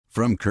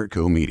From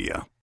Kurtco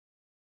Media.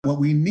 What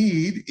we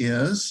need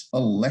is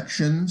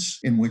elections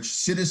in which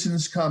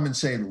citizens come and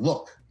say,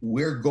 look,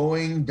 we're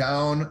going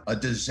down a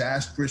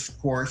disastrous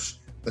course,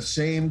 the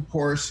same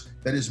course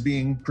that is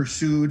being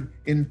pursued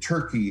in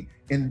Turkey,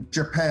 in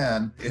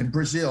Japan, in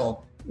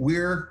Brazil.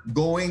 We're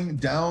going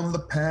down the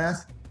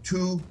path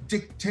to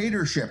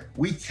dictatorship.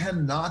 We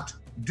cannot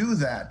do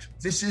that.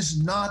 This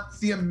is not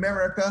the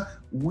America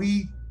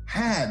we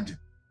had.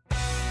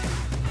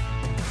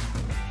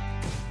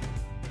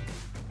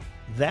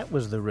 That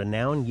was the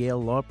renowned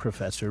Yale law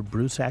professor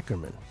Bruce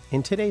Ackerman.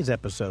 In today's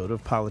episode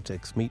of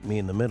Politics Meet Me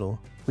in the Middle,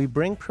 we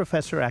bring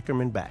Professor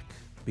Ackerman back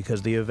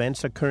because the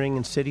events occurring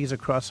in cities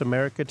across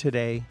America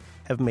today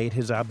have made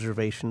his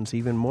observations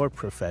even more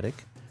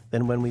prophetic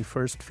than when we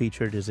first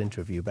featured his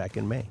interview back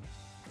in May.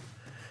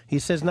 He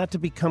says not to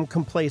become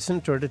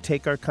complacent or to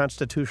take our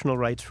constitutional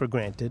rights for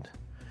granted,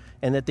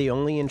 and that the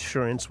only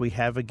insurance we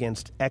have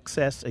against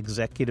excess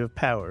executive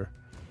power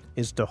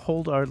is to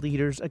hold our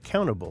leaders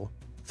accountable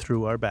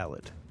through our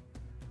ballot.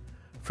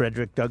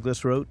 Frederick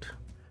Douglass wrote,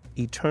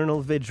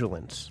 "Eternal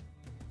vigilance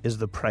is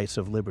the price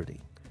of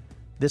liberty."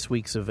 This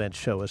week's events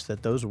show us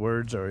that those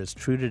words are as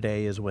true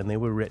today as when they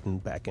were written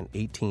back in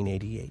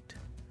 1888.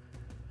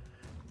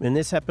 In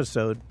this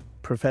episode,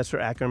 Professor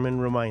Ackerman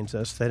reminds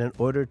us that in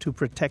order to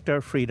protect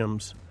our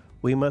freedoms,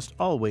 we must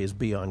always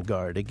be on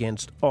guard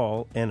against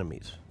all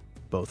enemies,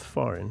 both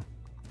foreign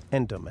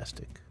and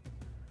domestic.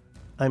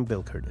 I'm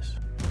Bill Curtis.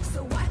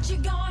 So what you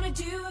gonna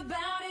do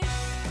about it?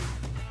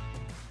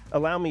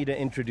 Allow me to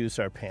introduce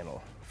our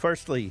panel.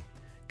 Firstly,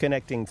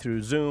 connecting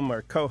through Zoom,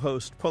 our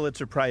co-host,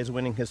 Pulitzer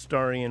Prize-winning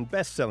historian,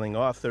 best-selling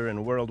author,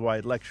 and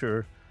worldwide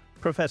lecturer,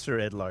 Professor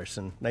Ed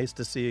Larson. Nice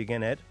to see you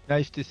again, Ed.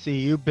 Nice to see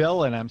you,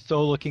 Bill, and I'm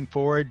so looking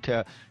forward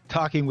to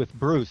talking with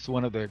Bruce,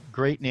 one of the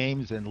great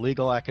names in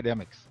legal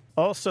academics.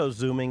 Also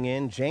zooming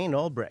in, Jane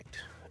Albrecht,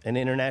 an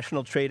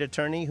international trade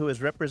attorney who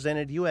has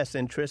represented U.S.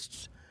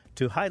 interests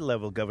to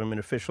high-level government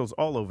officials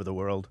all over the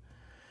world.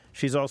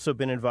 She's also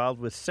been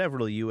involved with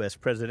several U.S.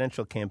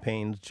 presidential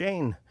campaigns.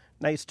 Jane,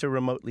 nice to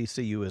remotely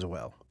see you as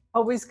well.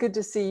 Always good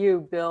to see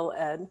you, Bill,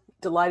 Ed.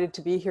 Delighted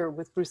to be here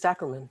with Bruce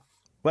Ackerman.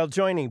 Well,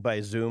 joining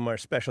by Zoom, our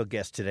special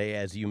guest today,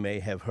 as you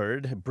may have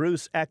heard,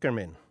 Bruce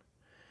Ackerman.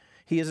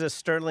 He is a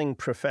sterling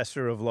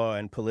professor of law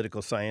and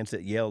political science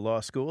at Yale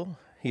Law School.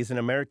 He's an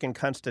American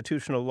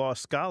constitutional law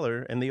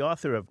scholar and the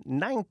author of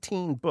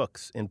 19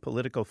 books in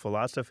political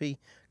philosophy,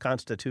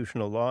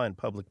 constitutional law, and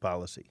public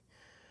policy.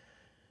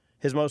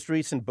 His most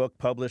recent book,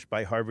 published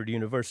by Harvard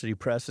University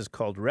Press, is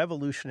called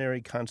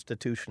Revolutionary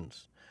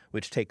Constitutions,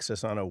 which takes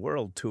us on a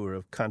world tour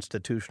of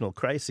constitutional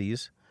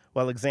crises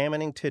while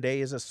examining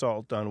today's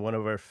assault on one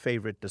of our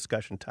favorite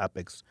discussion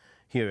topics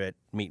here at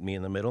Meet Me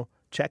in the Middle,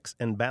 checks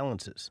and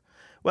balances.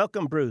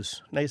 Welcome,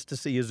 Bruce. Nice to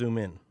see you zoom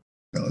in.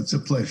 Well, it's a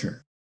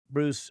pleasure.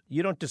 Bruce,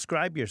 you don't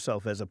describe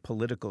yourself as a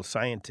political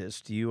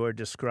scientist. You are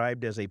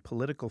described as a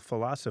political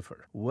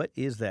philosopher. What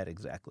is that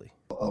exactly?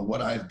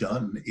 What I've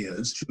done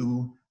is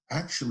to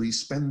actually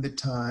spend the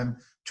time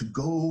to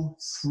go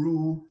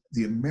through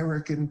the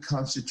American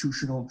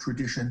constitutional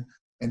tradition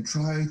and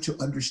try to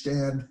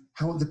understand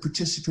how the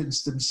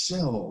participants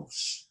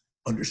themselves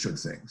understood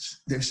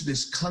things. There's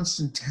this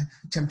constant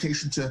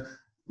temptation to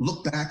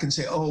look back and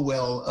say,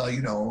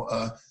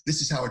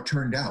 this is how it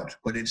turned out,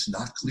 but it's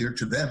not clear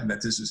to them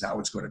that this is how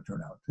it's going to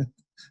turn out.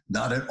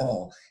 Not at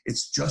all.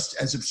 It's just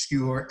as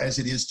obscure as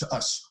it is to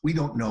us. We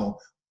don't know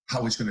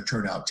how it's going to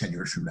turn out 10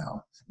 years from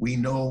now. We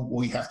know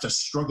we have to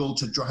struggle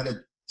to try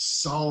to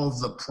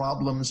solve the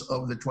problems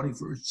of the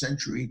 21st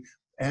century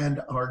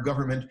and our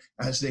government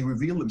as they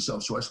reveal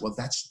themselves to us. Well,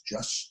 that's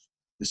just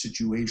the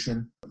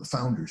situation the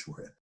founders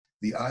were in.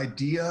 The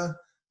idea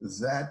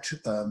that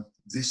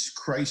this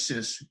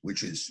crisis,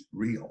 which is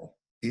real,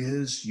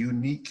 is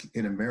unique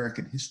in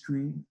American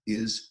history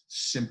is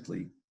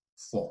simply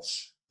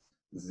false.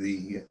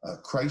 The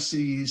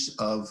crises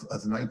of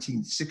the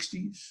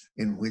 1960s,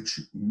 in which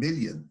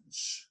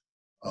millions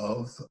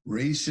of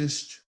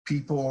racist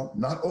people,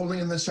 not only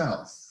in the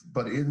South,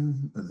 but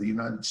in the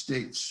United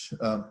States,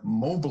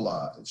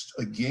 mobilized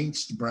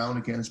against Brown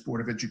against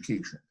Board of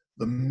Education.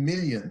 The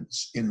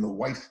millions in the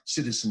white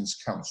citizens'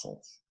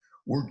 councils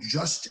were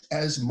just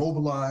as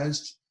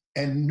mobilized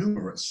and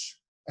numerous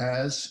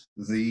as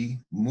the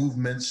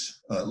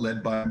movements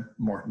led by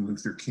Martin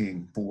Luther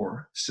King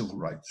for civil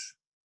rights.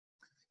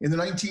 In the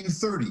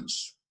 1930s,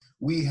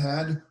 we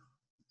had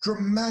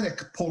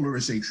dramatic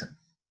polarization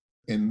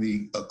in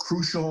the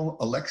crucial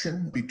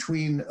election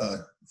between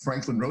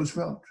Franklin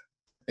Roosevelt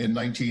in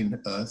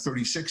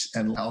 1936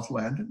 and Ralph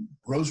Landon.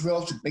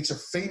 Roosevelt makes a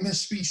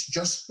famous speech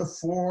just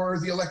before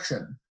the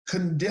election,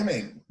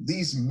 condemning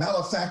these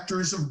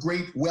malefactors of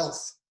great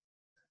wealth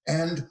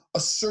and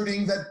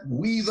asserting that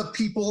we, the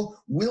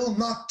people, will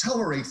not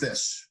tolerate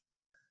this.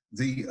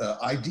 The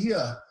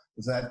idea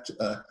that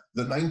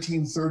the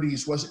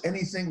 1930s was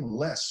anything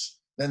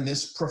less than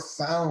this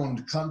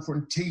profound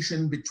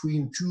confrontation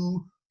between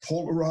two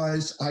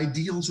polarized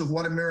ideals of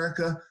what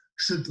America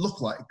should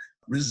look like,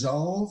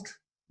 resolved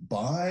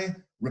by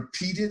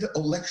repeated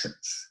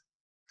elections,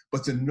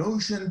 But the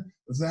notion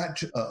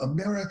that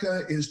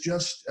America is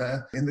just,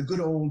 in the good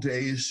old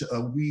days,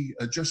 we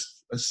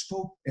just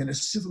spoke in a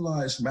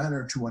civilized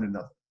manner to one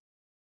another.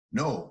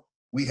 No,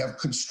 we have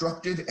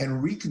constructed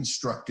and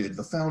reconstructed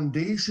the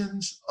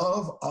foundations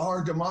of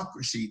our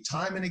democracy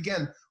time and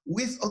again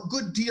with a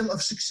good deal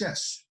of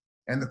success.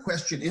 And the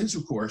question is,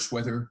 of course,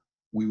 whether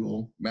we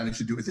will manage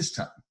to do it this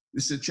time.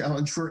 This is a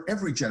challenge for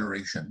every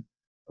generation.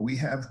 We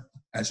have,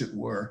 as it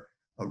were,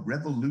 a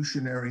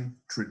revolutionary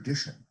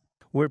tradition.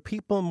 Were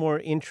people more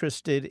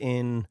interested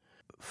in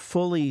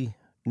fully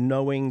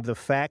knowing the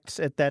facts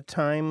at that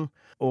time,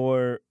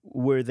 or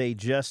were they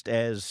just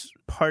as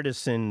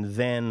partisan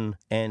then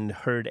and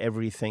heard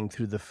everything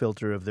through the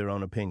filter of their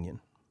own opinion?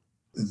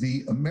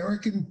 The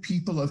American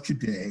people of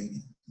today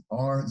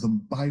are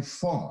by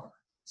far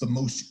the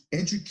most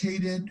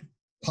educated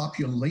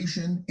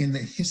population in the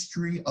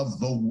history of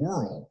the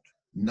world.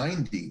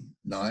 90%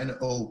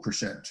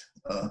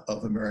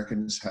 of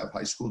Americans have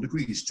high school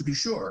degrees. To be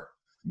sure,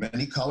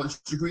 many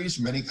college degrees,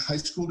 many high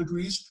school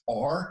degrees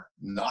are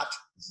not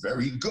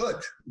very good.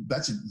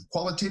 That's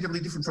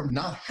qualitatively different from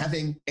not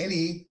having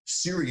any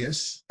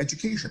serious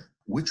education,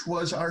 which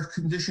was our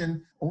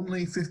condition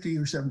only 50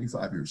 or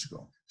 75 years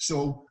ago.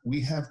 So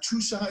we have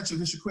two sides of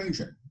this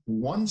equation.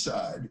 One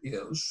side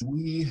is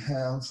we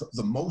have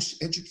the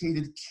most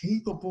educated,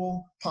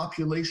 capable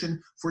population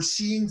for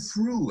seeing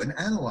through and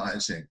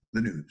analyzing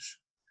the news.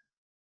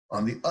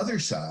 On the other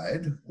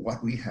side,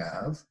 what we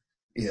have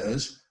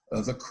is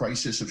the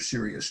crisis of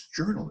serious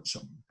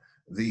journalism.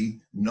 The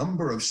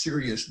number of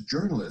serious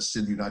journalists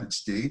in the United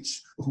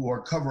States who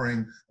are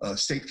covering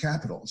state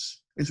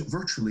capitals is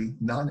virtually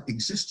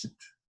non-existent.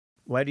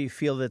 Why do you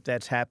feel that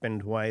that's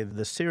happened? Why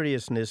the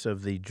seriousness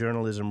of the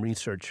journalism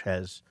research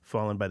has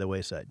fallen by the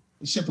wayside?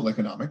 Simple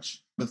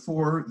economics.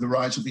 Before the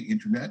rise of the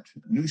internet,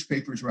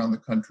 newspapers around the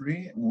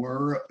country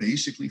were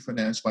basically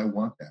financed by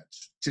want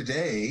ads.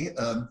 Today,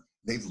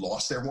 they've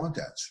lost their want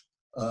ads.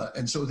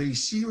 And so the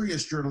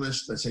serious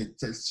journalists,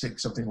 let's take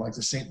something like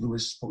the St.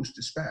 Louis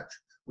Post-Dispatch,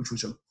 which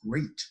was a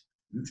great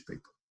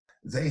newspaper,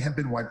 they have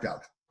been wiped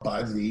out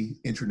by the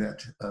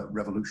internet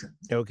revolution.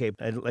 Okay,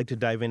 I'd like to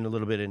dive in a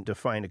little bit and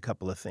define a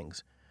couple of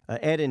things.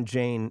 Ed and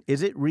Jane,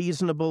 is it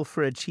reasonable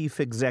for a chief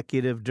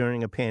executive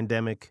during a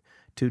pandemic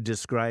to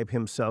describe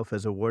himself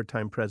as a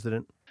wartime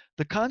president?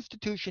 The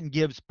Constitution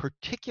gives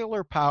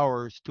particular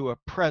powers to a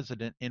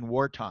president in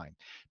wartime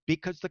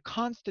because the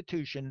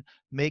Constitution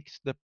makes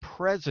the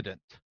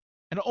president,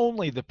 and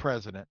only the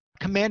president,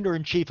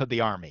 commander-in-chief of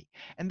the army.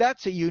 And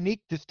that's a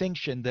unique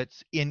distinction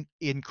that's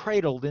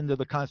cradled into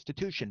the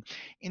Constitution.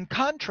 In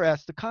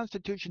contrast, the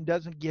Constitution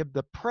doesn't give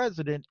the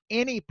president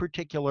any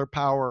particular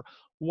power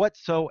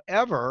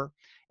whatsoever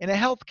in a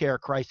healthcare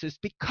crisis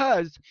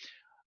because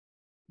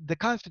the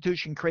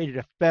Constitution created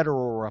a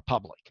federal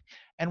republic.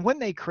 And when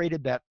they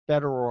created that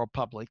federal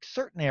republic,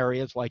 certain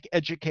areas like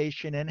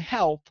education and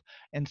health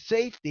and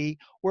safety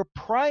were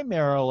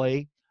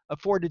primarily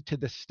afforded to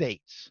the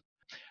states.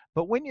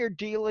 But when you're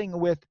dealing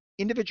with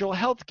individual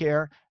health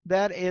care,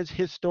 that has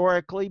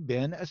historically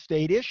been a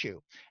state issue.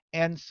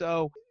 And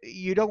so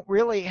you don't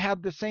really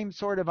have the same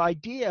sort of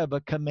idea of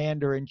a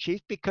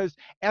commander-in-chief because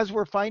as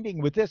we're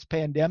finding with this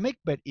pandemic,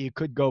 but you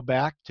could go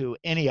back to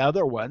any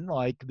other one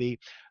like the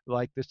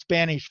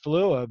Spanish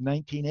flu of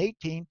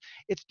 1918,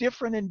 it's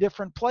different in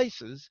different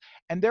places.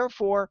 And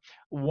therefore,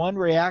 one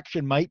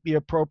reaction might be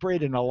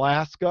appropriate in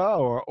Alaska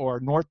or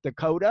North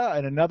Dakota,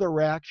 and another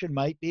reaction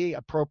might be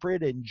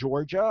appropriate in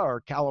Georgia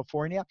or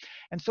California.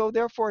 And so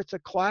therefore, it's a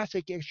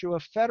classic issue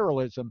of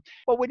federalism.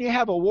 But when you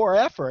have a war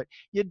effort,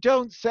 you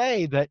don't say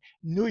that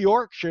New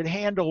York should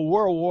handle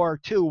World War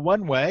II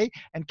one way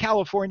and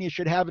California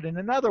should have it in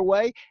another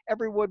way.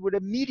 Everyone would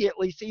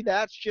immediately see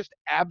that's just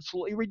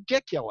absolutely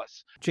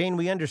ridiculous. Jane,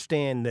 we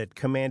understand that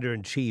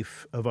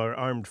commander-in-chief of our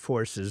armed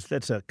forces,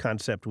 that's a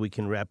concept we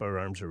can wrap our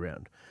arms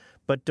around.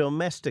 But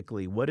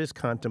domestically, what is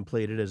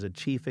contemplated as a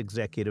chief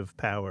executive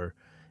power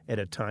at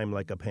a time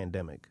like a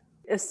pandemic?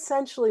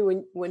 Essentially,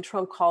 when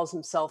Trump calls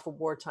himself a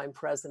wartime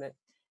president,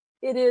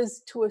 it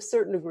is to a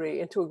certain degree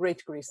and to a great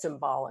degree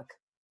symbolic.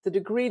 The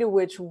degree to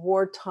which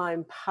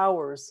wartime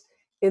powers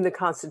in the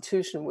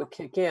Constitution would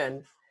kick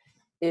in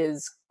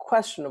is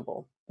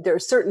questionable. There are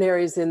certain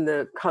areas in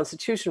the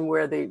Constitution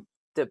where the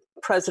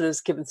president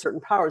is given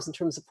certain powers in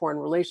terms of foreign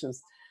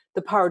relations.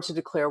 The power to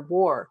declare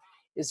war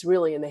is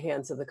really in the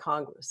hands of the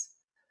Congress.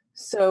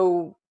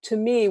 So to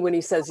me, when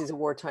he says he's a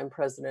wartime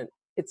president,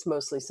 it's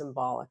mostly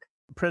symbolic.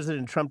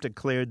 President Trump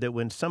declared that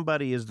when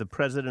somebody is the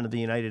president of the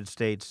United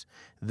States,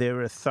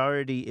 their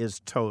authority is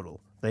total.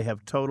 They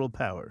have total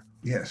power.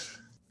 Yes.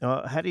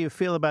 How do you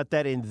feel about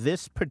that in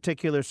this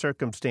particular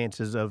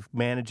circumstances of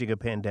managing a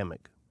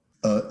pandemic?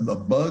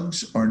 The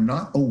bugs are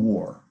not a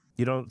war.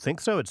 You don't think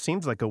so? It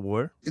seems like a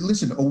war.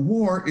 Listen, a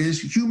war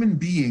is human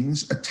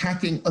beings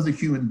attacking other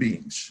human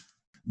beings.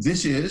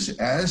 This is,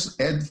 as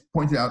Ed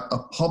pointed out, a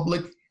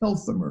public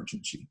health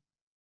emergency.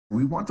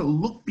 We want to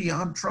look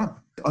beyond Trump.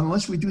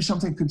 Unless we do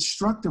something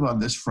constructive on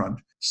this front,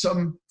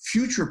 some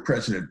future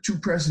president, 2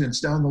 presidents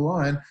down the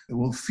line,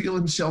 will feel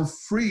himself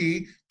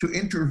free to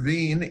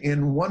intervene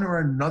in one or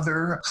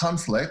another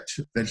conflict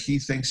that he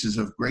thinks is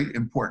of great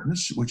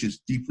importance, which is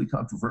deeply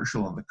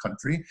controversial in the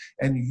country,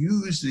 and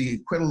use the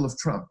acquittal of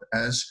Trump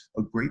as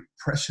a great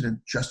precedent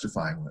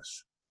justifying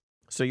this.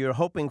 So you're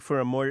hoping for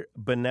a more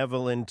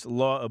benevolent,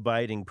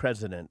 law-abiding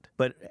president.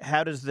 But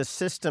how does the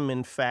system,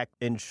 in fact,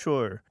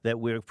 ensure that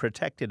we're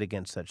protected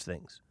against such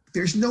things?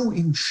 There's no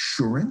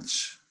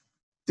insurance.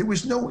 There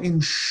was no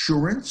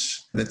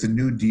insurance that the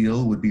New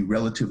Deal would be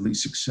relatively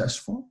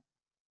successful.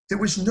 There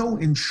was no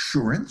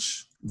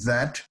insurance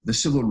that the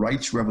civil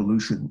rights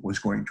revolution was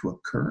going to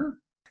occur.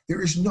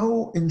 There is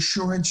no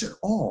insurance at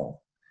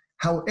all.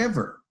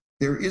 However,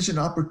 there is an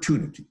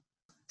opportunity.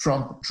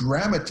 Trump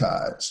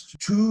dramatized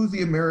to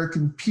the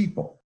American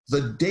people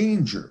the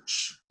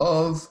dangers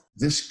of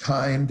this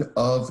kind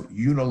of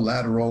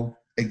unilateral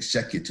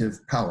executive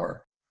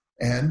power.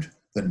 And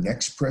the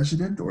next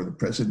president or the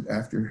president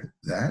after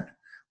that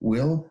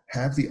will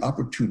have the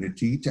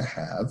opportunity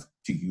to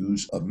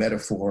use a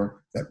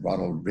metaphor that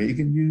Ronald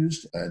Reagan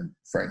used and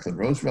Franklin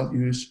Roosevelt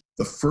used,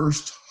 the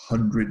first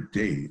 100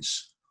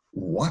 days.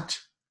 What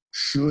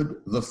should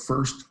the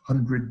first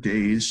 100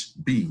 days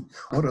be?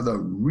 What are the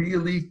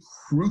really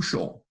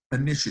crucial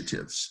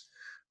initiatives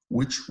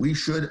which we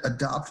should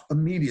adopt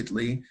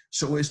immediately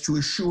so as to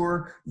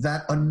assure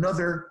that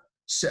another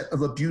set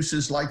of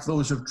abuses like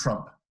those of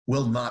Trump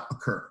will not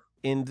occur?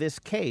 In this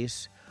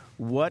case,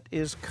 what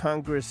is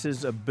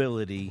Congress's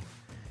ability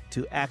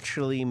to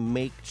actually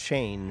make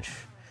change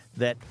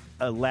that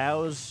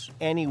allows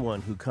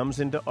anyone who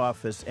comes into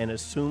office and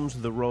assumes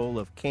the role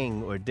of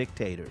king or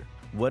dictator?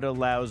 What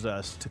allows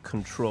us to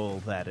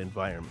control that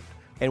environment?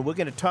 And we're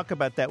going to talk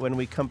about that when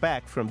we come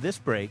back from this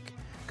break,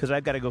 because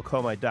I've got to go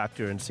call my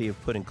doctor and see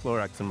if putting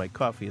Clorox in my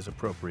coffee is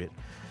appropriate.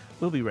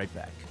 We'll be right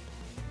back.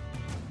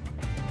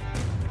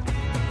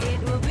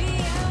 It will be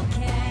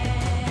okay.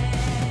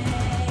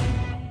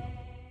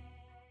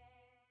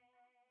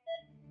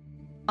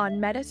 On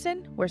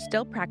Medicine, we're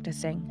still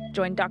practicing.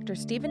 Join Dr.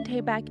 Stephen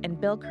Tabak and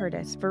Bill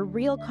Curtis for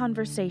real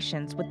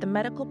conversations with the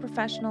medical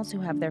professionals who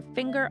have their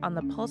finger on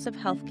the pulse of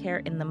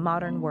healthcare in the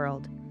modern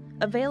world.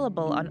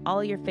 Available on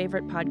all your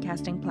favorite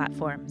podcasting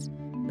platforms.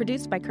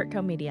 Produced by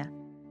Kurtco Media.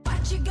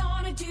 What you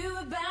gonna do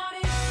about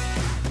it?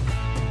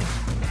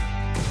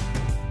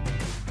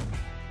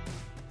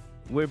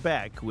 We're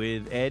back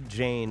with Ed,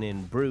 Jane,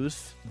 and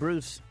Bruce.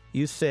 Bruce,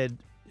 you said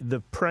the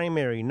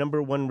primary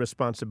number one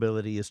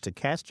responsibility is to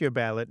cast your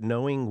ballot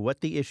knowing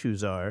what the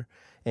issues are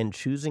and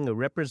choosing a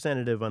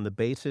representative on the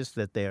basis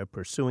that they are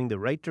pursuing the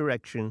right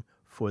direction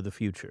for the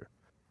future.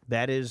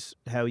 That is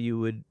how you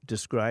would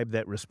describe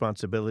that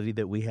responsibility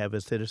that we have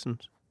as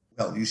citizens?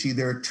 Well, you see,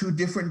 there are 2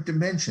 different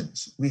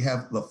dimensions. We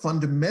have the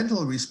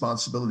fundamental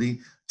responsibility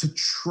to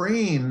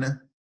train,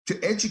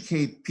 to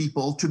educate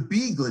people to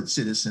be good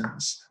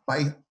citizens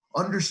by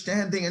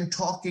understanding and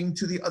talking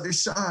to the other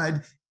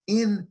side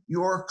in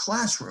your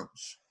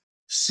classrooms.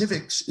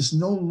 Civics is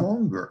no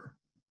longer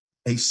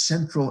a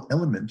central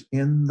element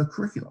in the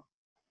curriculum.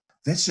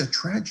 That's a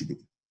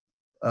tragedy.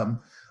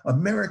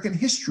 American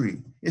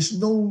history is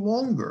no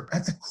longer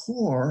at the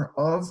core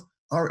of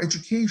our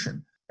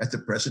education. At the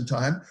present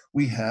time,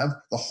 we have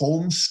the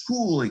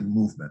homeschooling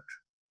movement,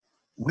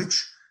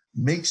 which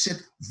makes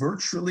it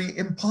virtually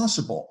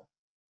impossible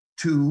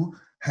to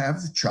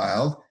have the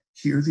child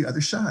hear the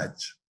other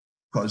sides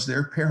because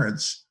their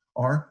parents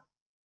are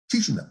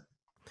teaching them.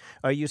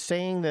 Are you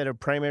saying that a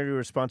primary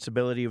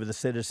responsibility of the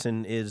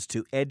citizen is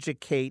to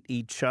educate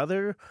each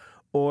other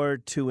or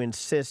to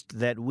insist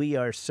that we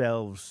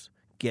ourselves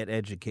get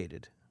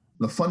educated?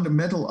 The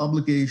fundamental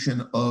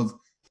obligation of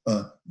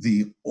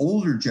the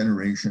older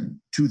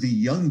generation to the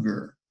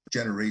younger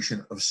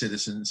generation of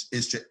citizens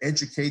is to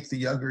educate the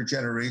younger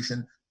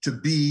generation to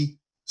be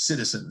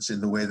citizens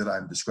in the way that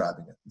I'm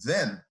describing it.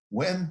 Then,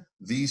 when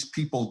these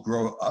people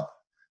grow up,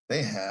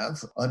 they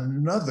have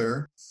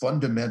another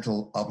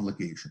fundamental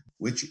obligation,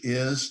 which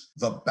is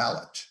the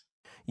ballot.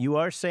 You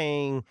are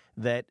saying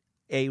that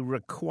a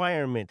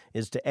requirement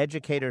is to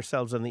educate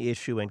ourselves on the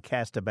issue and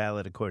cast a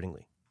ballot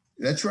accordingly.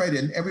 That's right,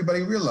 and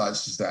everybody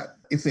realizes that.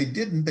 If they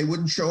didn't, they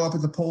wouldn't show up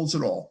at the polls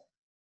at all.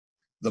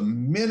 The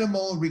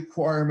minimal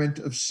requirement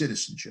of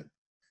citizenship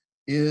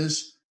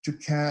is to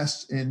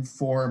cast an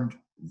informed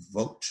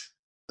vote.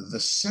 The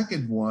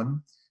second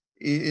one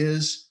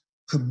is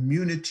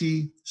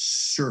community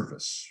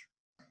service.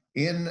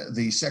 In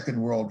the Second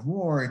World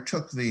War, it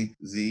took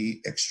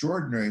the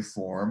extraordinary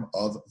form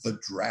of the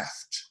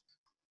draft.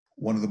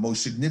 One of the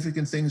most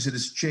significant things that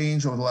has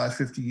changed over the last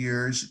 50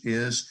 years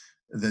is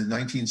the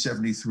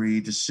 1973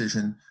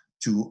 decision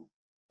to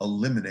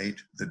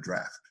eliminate the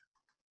draft.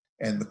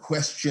 And the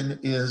question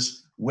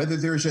is whether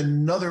there's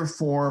another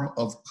form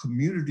of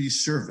community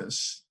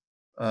service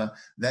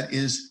that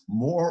is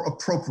more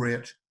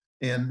appropriate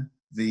in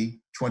the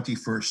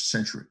 21st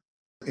century.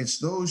 It's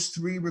those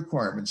 3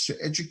 requirements: to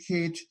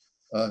educate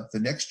the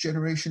next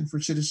generation for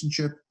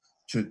citizenship,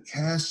 to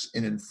cast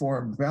an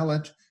informed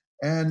ballot,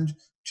 and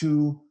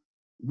to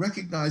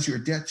recognize your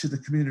debt to the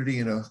community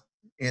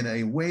in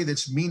a way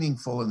that's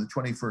meaningful in the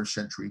 21st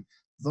century.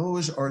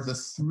 Those are the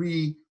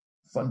three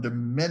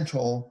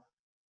fundamental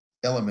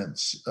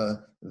elements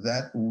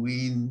that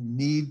we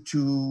need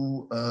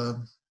to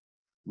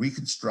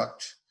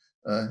reconstruct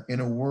in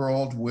a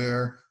world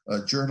where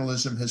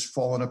journalism has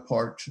fallen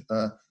apart,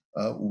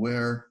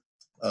 where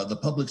the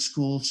public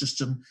school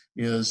system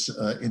is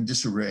in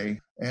disarray,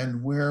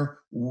 and where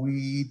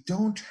we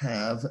don't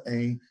have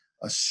a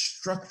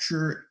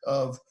structure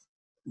of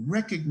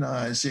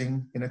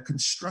recognizing in a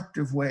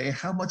constructive way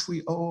how much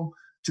we owe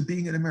to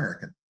being an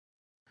American.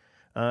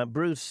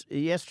 Bruce,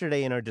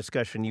 yesterday in our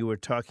discussion, you were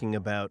talking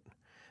about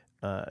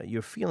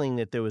your feeling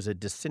that there was a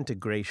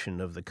disintegration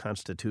of the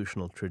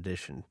constitutional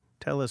tradition.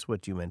 Tell us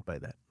what you meant by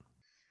that.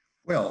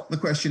 Well, the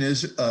question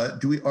is,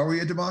 are we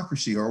a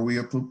democracy or are we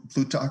a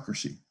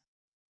plutocracy?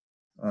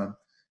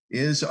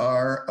 Is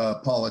our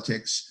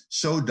politics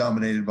so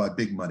dominated by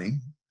big money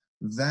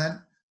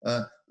that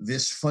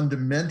this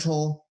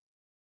fundamental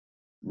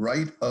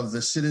right of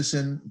the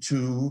citizen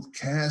to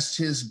cast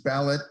his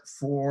ballot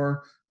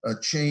for a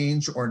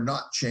change or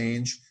not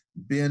change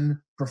been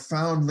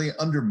profoundly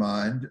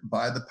undermined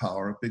by the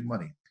power of big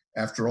money?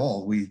 After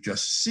all, we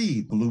just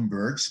see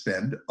Bloomberg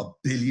spend $1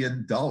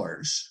 billion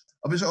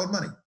of his own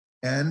money.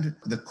 And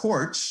the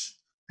courts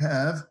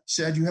have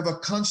said you have a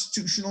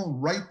constitutional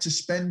right to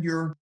spend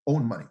your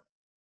own money.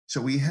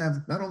 So we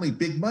have not only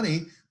big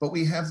money, but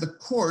we have the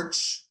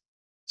courts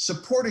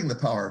supporting the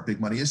power of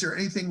big money. Is there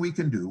anything we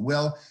can do?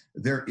 Well,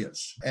 there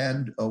is.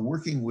 And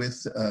working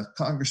with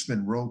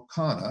Congressman Ro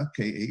Khanna,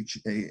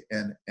 Khanna,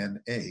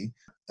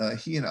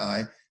 he and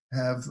I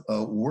have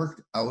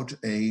worked out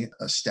a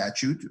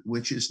statute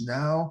which has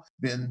now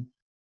been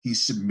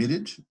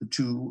submitted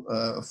to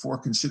for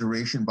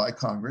consideration by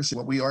Congress.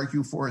 What we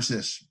argue for is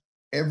this: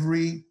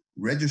 every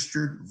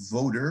registered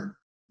voter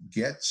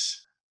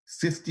gets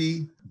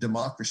 $50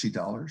 democracy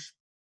dollars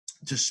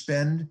to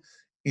spend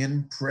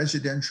in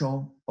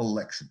presidential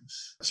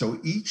elections. So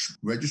each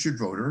registered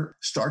voter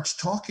starts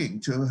talking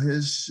to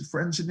his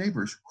friends and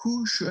neighbors.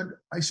 Who should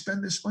I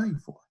spend this money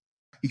for?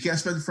 He can't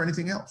spend it for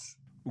anything else.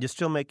 You're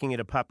still making it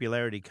a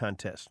popularity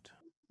contest.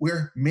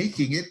 We're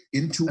making it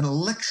into an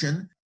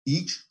election.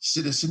 Each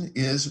citizen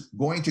is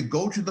going to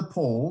go to the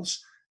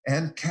polls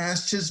and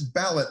cast his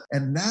ballot.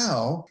 And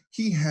now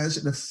he has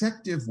an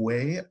effective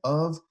way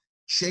of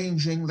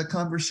changing the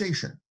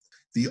conversation.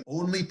 The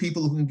only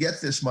people who can get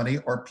this money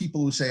are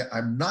people who say,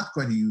 I'm not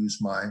going to use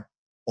my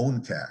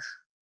own cash.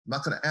 I'm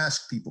not going to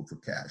ask people for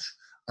cash.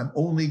 I'm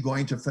only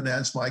going to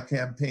finance my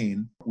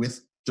campaign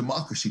with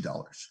democracy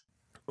dollars.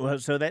 Well,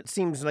 so that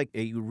seems like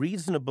a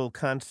reasonable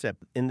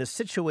concept. In the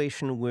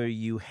situation where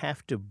you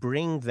have to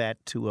bring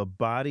that to a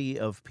body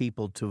of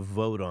people to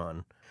vote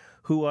on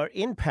who are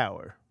in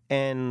power,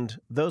 and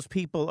those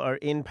people are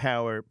in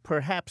power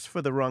perhaps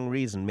for the wrong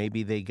reason.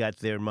 Maybe they got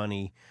their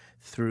money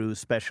through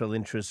special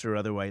interests or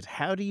otherwise.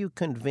 How do you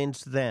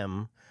convince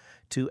them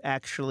to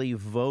actually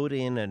vote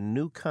in a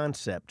new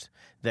concept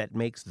that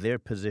makes their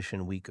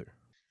position weaker?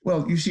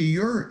 Well, you see,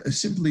 you're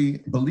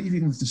simply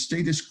believing that the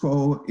status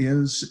quo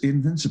is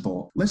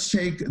invincible. Let's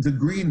take the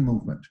Green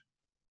Movement.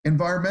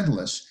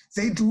 Environmentalists,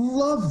 they'd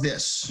love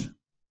this.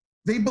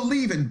 They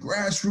believe in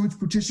grassroots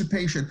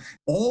participation.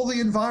 All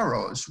the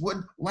enviros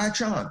would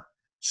latch on.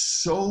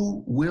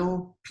 So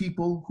will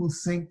people who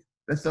think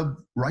that the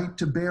right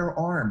to bear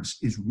arms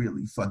is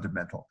really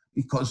fundamental,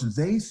 because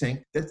they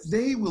think that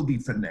they will be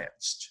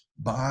financed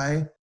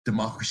by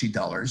democracy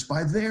dollars,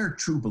 by their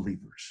true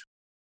believers.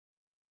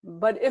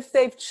 But if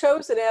they've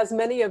chosen, as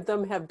many of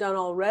them have done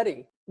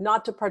already,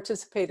 not to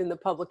participate in the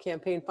public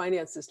campaign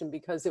finance system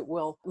because it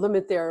will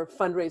limit their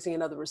fundraising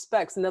in other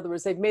respects. In other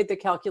words, they've made the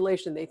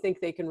calculation. They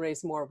think they can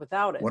raise more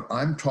without it. What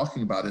I'm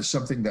talking about is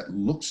something that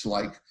looks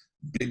like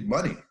big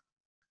money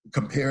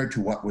compared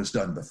to what was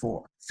done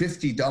before.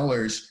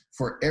 $50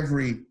 for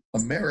every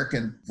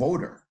American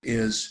voter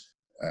is,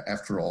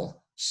 after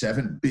all,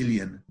 $7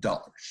 billion. I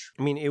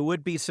mean, it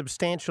would be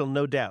substantial,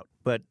 no doubt.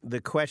 But the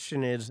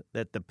question is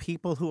that the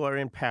people who are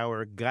in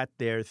power got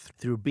there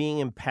through being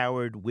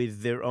empowered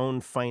with their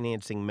own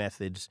financing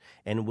methods,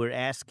 and we're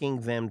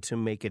asking them to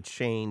make a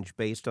change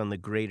based on the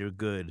greater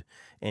good.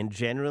 And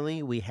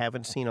generally, we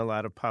haven't seen a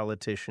lot of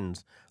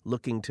politicians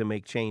looking to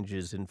make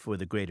changes for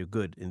the greater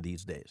good in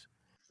these days.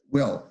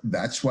 Well,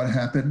 that's what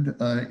happened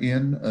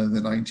in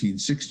the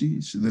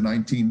 1960s, the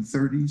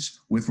 1930s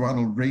with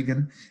Ronald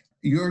Reagan.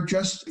 You're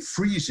just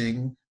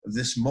freezing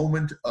this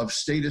moment of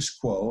status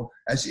quo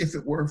as if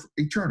it were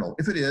eternal.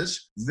 If it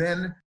is,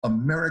 then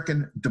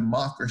American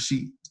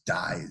democracy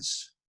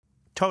dies.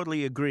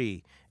 Totally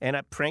agree. And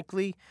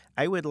frankly,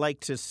 I would like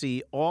to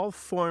see all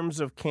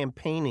forms of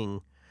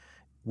campaigning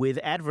with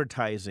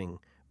advertising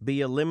be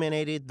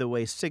eliminated the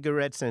way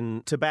cigarettes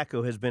and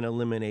tobacco has been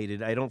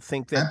eliminated. I don't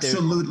think that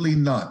absolutely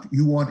not.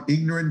 You want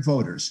ignorant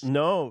voters.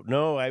 No.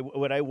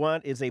 What I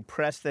want is a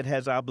press that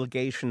has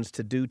obligations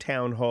to do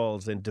town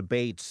halls and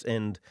debates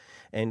and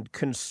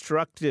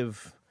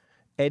constructive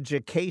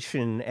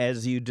education,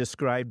 as you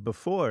described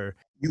before.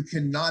 You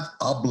cannot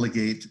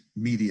obligate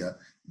media.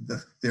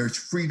 There's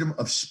freedom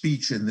of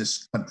speech in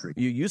this country.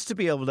 You used to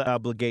be able to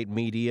obligate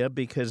media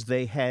because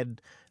they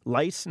had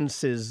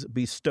licenses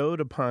bestowed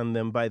upon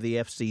them by the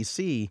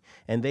FCC,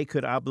 and they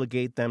could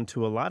obligate them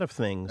to a lot of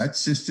things. That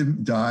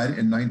system died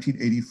in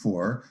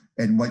 1984.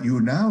 And what you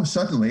now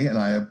suddenly, and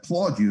I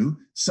applaud you,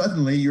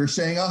 suddenly you're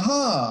saying,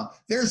 aha,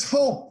 there's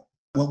hope.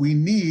 What we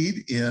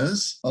need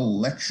is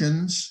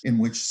elections in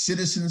which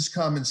citizens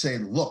come and say,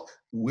 look,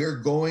 we're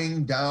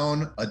going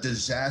down a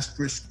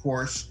disastrous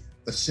course,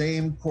 the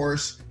same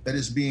course that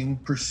is being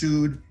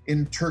pursued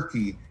in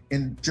Turkey,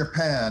 in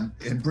Japan,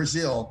 in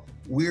Brazil.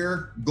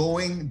 We're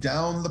going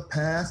down the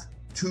path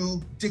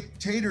to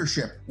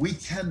dictatorship. We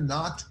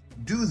cannot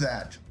do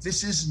that.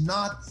 This is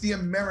not the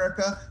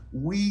America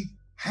we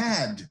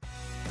had.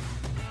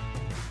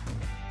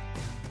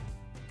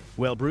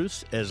 Well,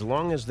 Bruce, as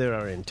long as there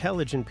are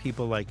intelligent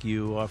people like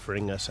you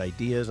offering us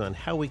ideas on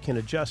how we can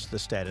adjust the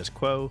status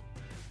quo,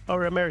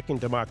 our American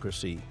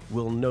democracy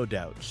will no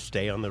doubt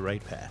stay on the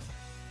right path.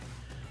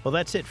 Well,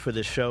 that's it for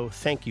this show.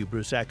 Thank you,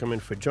 Bruce Ackerman,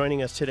 for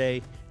joining us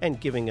today and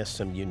giving us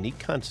some unique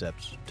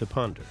concepts to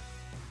ponder.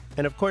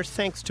 And of course,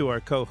 thanks to our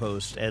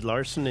co-hosts, Ed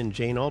Larson and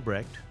Jane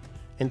Albrecht.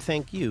 And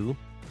thank you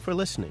for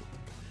listening.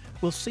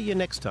 We'll see you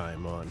next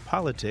time on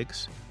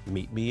Politics,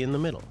 Meet Me in the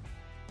Middle.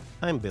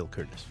 I'm Bill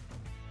Curtis.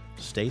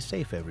 Stay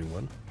safe,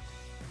 everyone.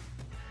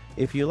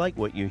 If you like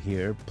what you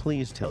hear,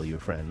 please tell your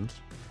friends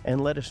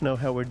and let us know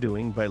how we're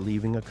doing by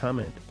leaving a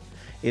comment.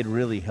 It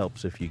really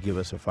helps if you give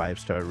us a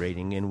 5-star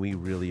rating, and we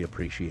really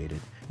appreciate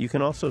it. You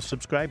can also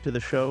subscribe to the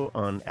show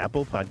on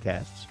Apple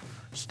Podcasts,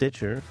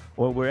 Stitcher,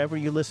 or wherever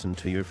you listen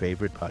to your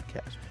favorite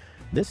podcast.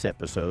 This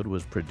episode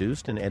was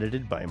produced and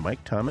edited by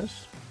Mike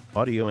Thomas,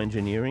 audio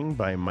engineering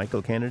by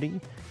Michael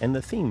Kennedy, and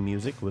the theme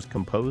music was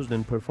composed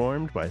and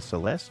performed by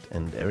Celeste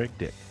and Eric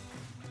Dick.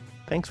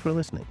 Thanks for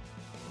listening.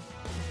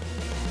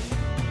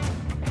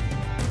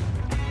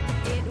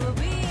 It will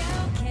be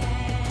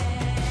okay.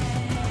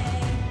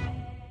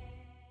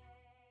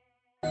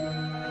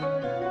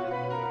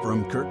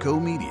 From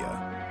Kurtco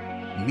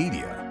Media,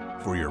 media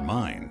for your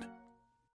mind.